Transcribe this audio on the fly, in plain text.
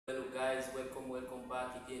welcome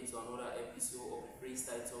back again to another episode of the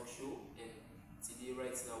Freestyle Talk Show. And today,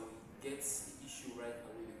 right now, we get the issue right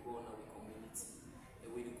now with the go on our community,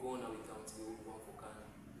 and with the go on our country, we want to can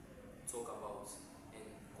talk about. And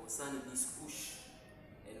concerning this push,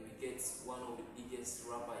 and we get one of the biggest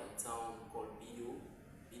rapper in town called Bido.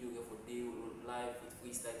 Bido get for day live with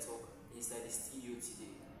Freestyle Talk inside the studio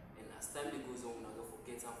today. And as time goes on, we're not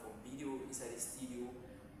forget from Bido inside the studio.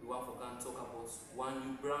 We want to talk about one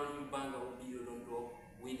new brand new banger of Bido don't drop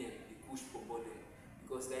with them, the kush borbor them.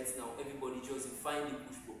 Because right now everybody just find the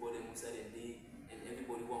kush borbor them outside the day, and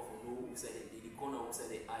everybody want to know outside the day, the corner outside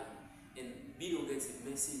the eye. And Bido gets a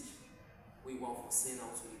message we want to send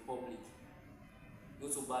out to the public. Not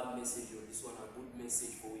so bad message, this one a good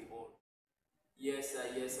message for we all. Yes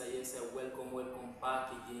sir. Welcome back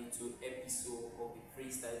again to episode of the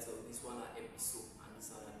Freestyle Talk. This one an episode, and this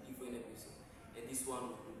one a different episode. And this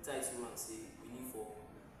one we title and say we need for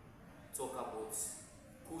talk about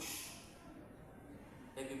push.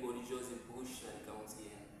 Everybody just in push and county,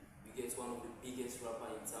 and we get one of the biggest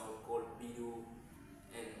rapper in town called Bido.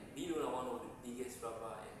 And Bido is one of the biggest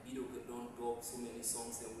rapper, and Bido don't drop so many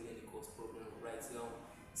songs and really cause problem right now.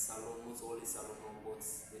 Salon, not only salon, but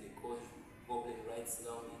then they cause problem right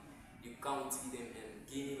now. You can't see them and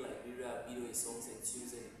gaining like Bido in songs and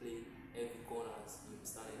tunes, and they play every corners, you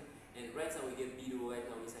understand? And right now we get Bido right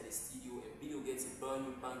now inside the studio, and Bido gets a brand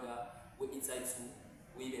new banger with inside to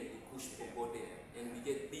with them the kush borbor them. And we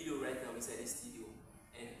get Bido right now inside the studio,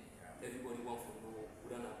 and everybody want to know who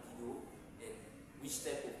done a Bido and which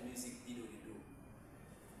type of music Bido they do.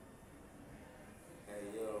 Hey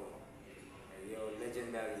yo,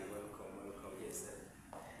 legendary, welcome. Yes sir.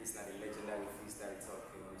 This is not a legendary freestyle talk,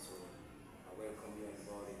 so I welcome you on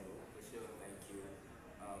board, For sure. Thank you.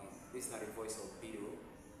 This is not the voice of Bido,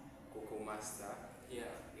 Coco Master,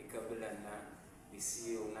 Yeah. Ikabulana, the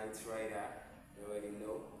CEO, Night Rider, you already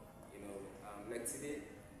know. Like today,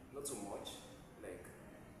 not too much. Like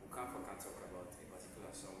we can't talk about a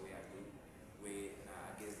particular song we are doing, where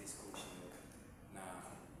against this coach,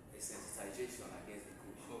 now a sensitization against the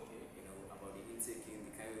coach. Okay. About the intaking,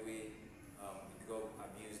 the kind of way the drug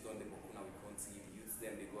abuse done the Bokuna we country, the youth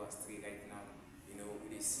them they go astray right now.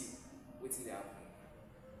 We see waiting they happen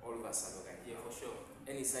all over Salo right Yeah, now. for sure.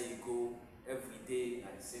 Anytime you go every day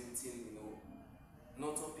at the same thing,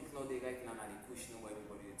 no topic, no day right now, and the push no more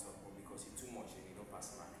everybody they talk about because it's too much and you don't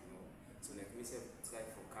pass back, So like me say try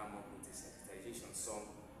to come up with a sensitization song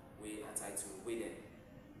where I try to weigh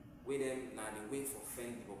them now the way for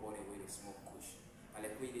friend the borbor the way they smoke kush. And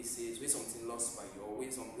like way they say it's way something lost by you, or way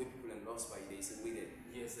people are lost by you, they say weigh them.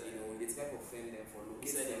 Yes sir. They try to offend them for looking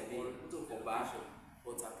Inside them the all day, for back,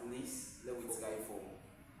 but at least let we try for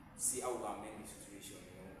see how we amend the situation,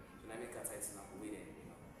 So now make a title now weigh them,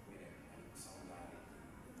 weigh them and sound like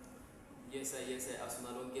Yes sir. As soon as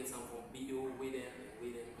I don't get some from Bido, with them,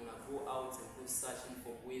 when I go out and go searching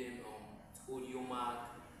for with them on Audio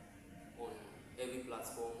Mark, on every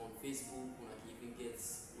platform, on Facebook, when I even get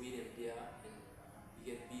with them there, and you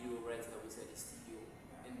get Bido right now inside the studio.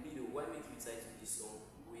 And Bido, why make you title this song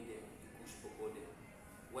with them, the kush borbor them?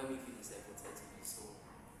 Why make you decide to title this song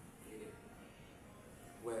with them?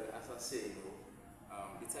 Well, as I say,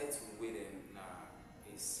 the title with them now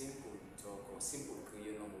is simple talk or simple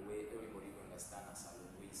create normal way everybody will understand as a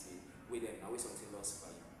way say with them now with something lost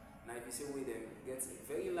by you. Now if you say with them, get a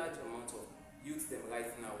very large amount of youth them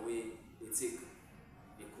right now where they take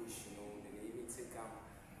the push, then they even take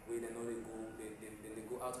where they know they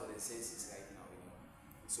go out of their senses right now,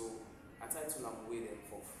 So I try to with them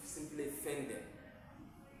for simply fend them,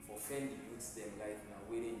 for fend the youth them right now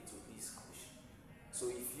waiting to this push.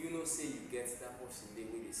 So if say you get that person there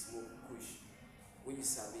where they smoke kush, when you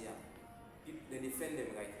sabi they defend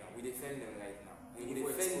them right now. We defend them right now. And we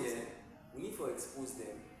defend them, we need to expose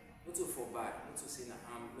them, not to for bad, not to say na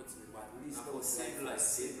harm, not to be bad. At least for save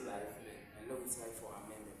life, and love is right for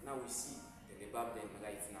amendment. Now we see that they bab them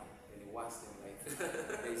right now, and they wash them right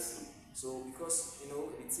now. They see. So because the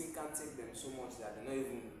thing can't take them so much that they don't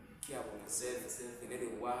even care about themselves. They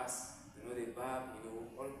wash, they bab,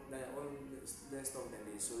 all that stuff that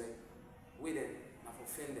they so like with them now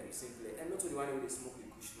offend them simply. And not to the one where they smoke the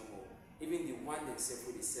kush no more. Even the one themselves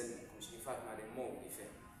where they sell the kush, in fact now they more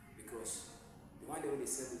effect. Because the one where they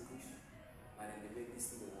sell the kush, and then they make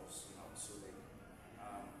this thing worse, So like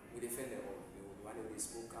we defend them all. The one where they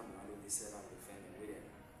smoke them, the one where they sell them, we defend them with them.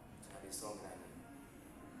 And they song that.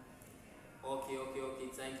 Okay.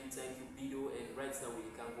 Thank you, Bido. And right now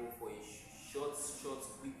we can go for a short,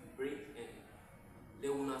 quick break, and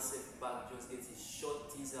let una step back, just get a short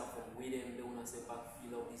teaser from William. Let una step back,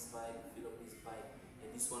 feel up this vibe, and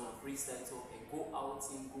this one a freestyle talk, and go out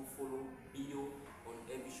and go follow video on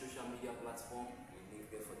every social media platform. The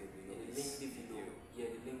link there for the video. Yeah, the link the video.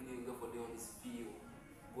 Yeah, the link there for there on this video.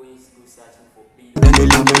 Go searching for video. Then they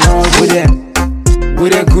leave me alone with them.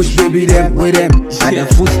 With them kush baby them, with them. And the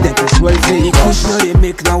footstep is well say the kush no they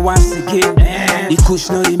make them once again. The kush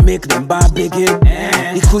no they make them bad again.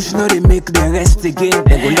 The kush no they make them rest again.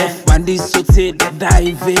 They go left and this so take they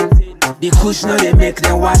dive in. The kush no they make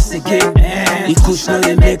them once again. The kush no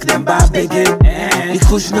they make them bad again. The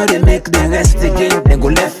kush no they make them rest again. They go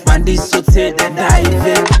left and this so take they dive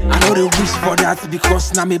in. I know they wish for that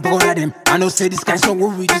because now me brother them. I know say this kind song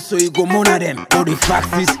will read it so you go moan at them. But the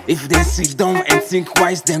fact is, if they sit down and think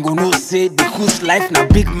wise, then go know say the kush life na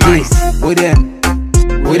big mice. With them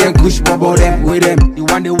kush borbor them, with them. The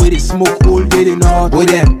one the way they smoke all day they know. With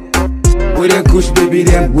them kush baby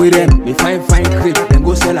them, with them. Me fine crib, then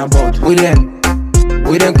go sell about. With them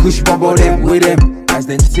kush borbor them, with them. As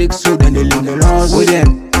them take so then they leave the laws. With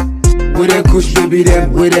them kush baby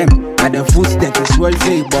them, with them. And the footstep is well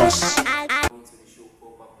say boss. Welcome to the show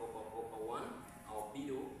Proper One, our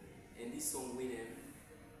video, and this song with them.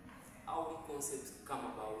 How the concept come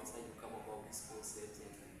about, how you come about this concept,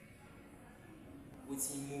 and what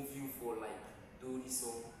he move you for like do this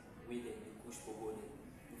song with them, you push for them.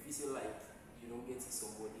 If you feel like you don't get to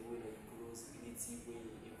somebody when you close relative when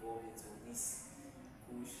you involved into this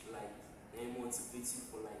push, like they motivate you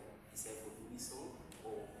for like decide for do this song,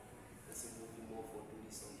 or does it move you more for do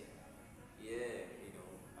this song? Yeah,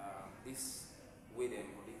 this with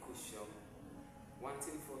them on the kush shop. One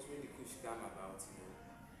thing first when the kush come about,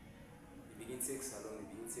 it begin take salon,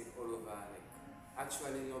 it begin take all over, like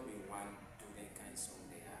actually not being one do that kind of song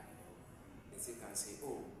they have, They take and say,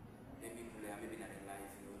 oh, then people are maybe not in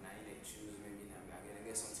life, now they choose, maybe now they're gonna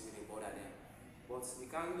get something when they bother them. But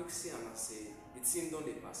you can't look see and say the team don't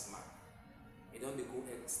they pass mark. It don't they go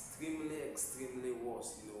extremely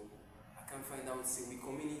worse, I can find out say we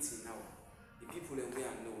community now. The people that we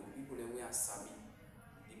are know, the people that we are sabi,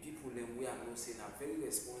 the people that we are know saying are very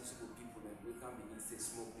responsible people and we can begin to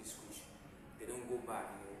smoke this kush. They don't go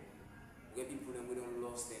back, We get people that we don't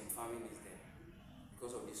lost them families them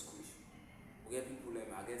because of this kush. We get people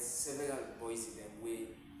that I get several boys in them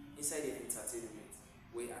way inside the entertainment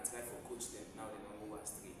where I try for coach them now they don't go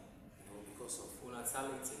astray, because of Not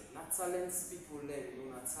talented. not talent people there,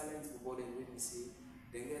 not talent people them when we say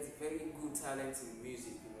they get very good talent in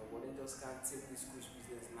music, but they just can't take this kush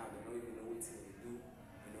business now. They don't even know what they do.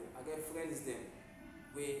 I get friends them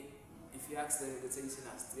where if you ask them, they tell you say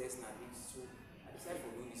na stress na this. So I decided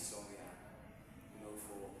for doing this song here,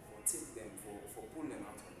 for take them for pull them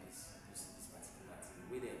out of this particular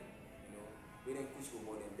thing. With them, with them kush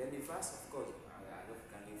borbor them. Then the verse, of course, I don't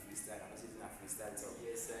can give freestyle. I'm not saying na freestyle talk.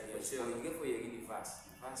 Yes, sir. But you get for your really verse.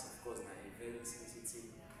 Verse, of course, na a very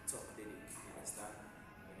sensitive talk. Then you understand.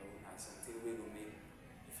 And something we will make.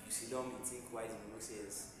 If you sit down, you think wise, you know, say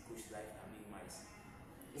yes, push life and big mice.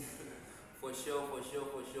 For sure.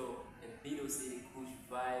 And Bido say the kush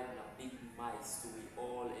vibe and big mice to we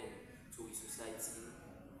all and to we society.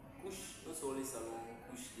 Kush not always alone,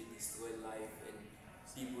 kush they destroy life and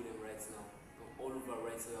people them right now. From all over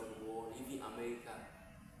right around the world, even America.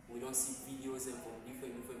 We don't see videos and from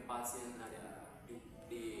different parts in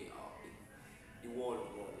the world.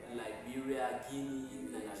 Liberia, Guinea,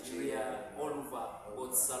 Nigeria, all over.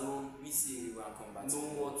 But Salon, we see no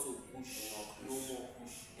more to push, no more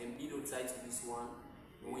push. And Bido tied to this one,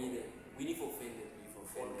 we need to offend them.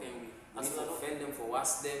 What can we? We need to offend them for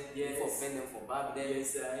wash them, we need to offend them for barb them,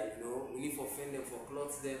 Yes, sir. we need to offend them for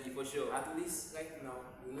clothes them. For sure. At least right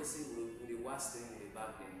now, see we wash them, we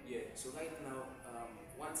barb them. Yeah. So right now,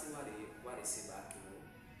 one thing what they say back,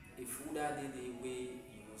 if food are the way,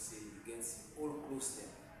 say you get all close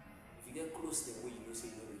them. If you get close them, way say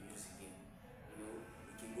you know they use again.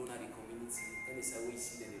 You can go to the community, any side where you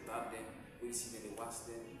see them, they barb them, where you see them, they wash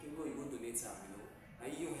them. You can go donate them, and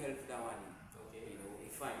you help that one. Okay.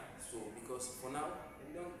 It's fine. So because for now,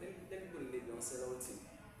 then people they don't sell out it.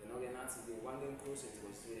 They're not getting nothing. They want them close into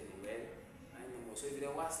a street and well. So if they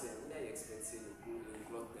wash them, what are you expecting? They will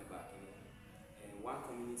clock them back. And one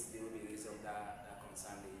community they will be raised up that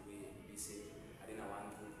concern. They say, I don't know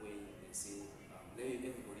one group where they say,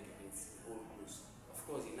 everybody gets all close. Of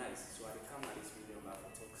course, it's nice. So I come at this video about to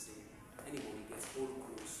talk say anybody gets all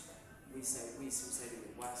close. We suicide in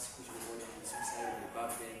the wash, push the body, we suicide in the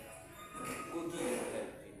back then. Go give them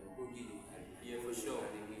help, go give them help. Yeah, for sure.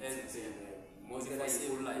 Most of them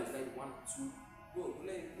like 1, 2, go,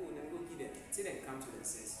 let it go, then go give them. Till they come to their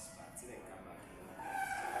senses back, till they come back.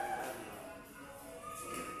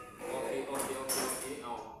 Okay.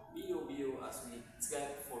 Video as we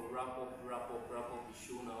try for wrap up the show.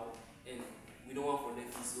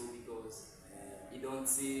 don't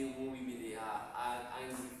say when we be there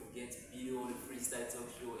angry for get video on the freestyle talk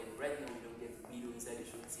show, and right now we don't get video inside the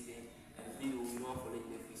show today. And video we want for like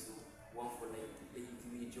the episode, one for like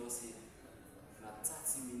we just say na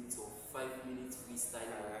 30 minutes or 5 minutes freestyle.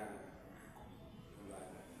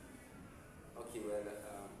 Okay, well,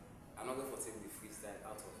 I'm not going to take the freestyle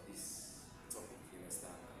out of this topic, you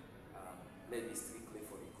understand? Let me strictly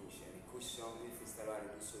for the cushion. The cushion, the freestyle I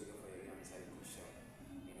do so you for your inside the cushion.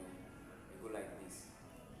 You know, you go like this.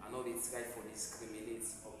 I know they try for discriminate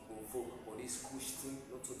or provoke or this kush thing,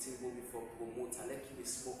 not to think go before promote. I like you the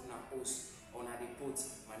smoke now host on a report.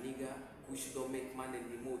 My nigga, kush don't make man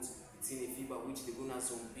and remote. It's in a fever which they gonna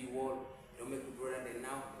zombie wall. Don't make the brother then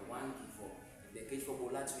now, the one give for. If they catch for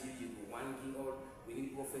Bola to you, you go one give all. We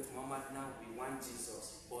need Prophet Muhammad now, we want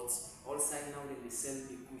Jesus. But all side now then they sell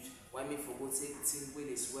the kush. Why me forgot take thing where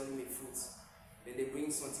they swell me fruits? Then they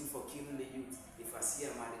bring something for killing the youth. If I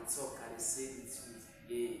see a man they talk and they say the truth.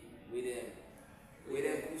 Yeah, with them. With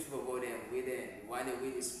them kush for them, with them. Why the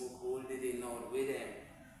way they smoke all day they know, with them.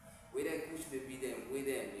 With them kush baby them, with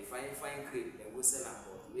them. If I find creep, then go sell a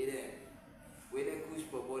pot, with them. With them kush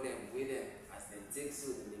for them, with them. As they take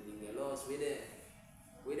so then they bring the loss, with them.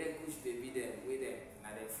 With them kush baby them, with them.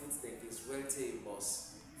 Now their foot think is well tail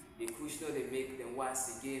boss. The kush know they make them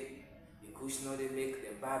worse again. The kush know they make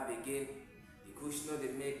them bad again. The kush know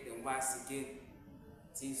they make them worse again.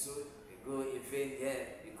 See so they go in vain,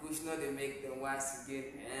 yeah. The kush know they make them worse again,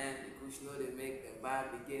 and the kush know they make them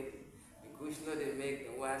bad again. The kush know they make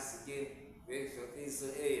them worse again. Make sure things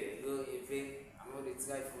so hey, they go in vain. I know they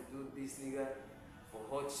try to do this nigga for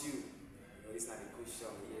hurt you. You know this not the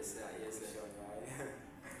cushion. Yes sir, yes sir. Right?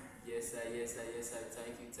 Yes sir, yes sir, yes sir.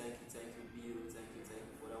 Thank you, Bill. Thank you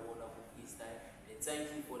for that wonderful freestyle. And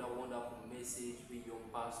thank you for that wonderful message we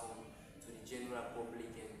young pass on to the general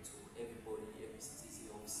public and to everybody, every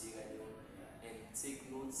citizen of Sierra Leone. And take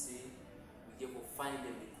note, say we get for find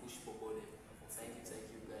them the push for them.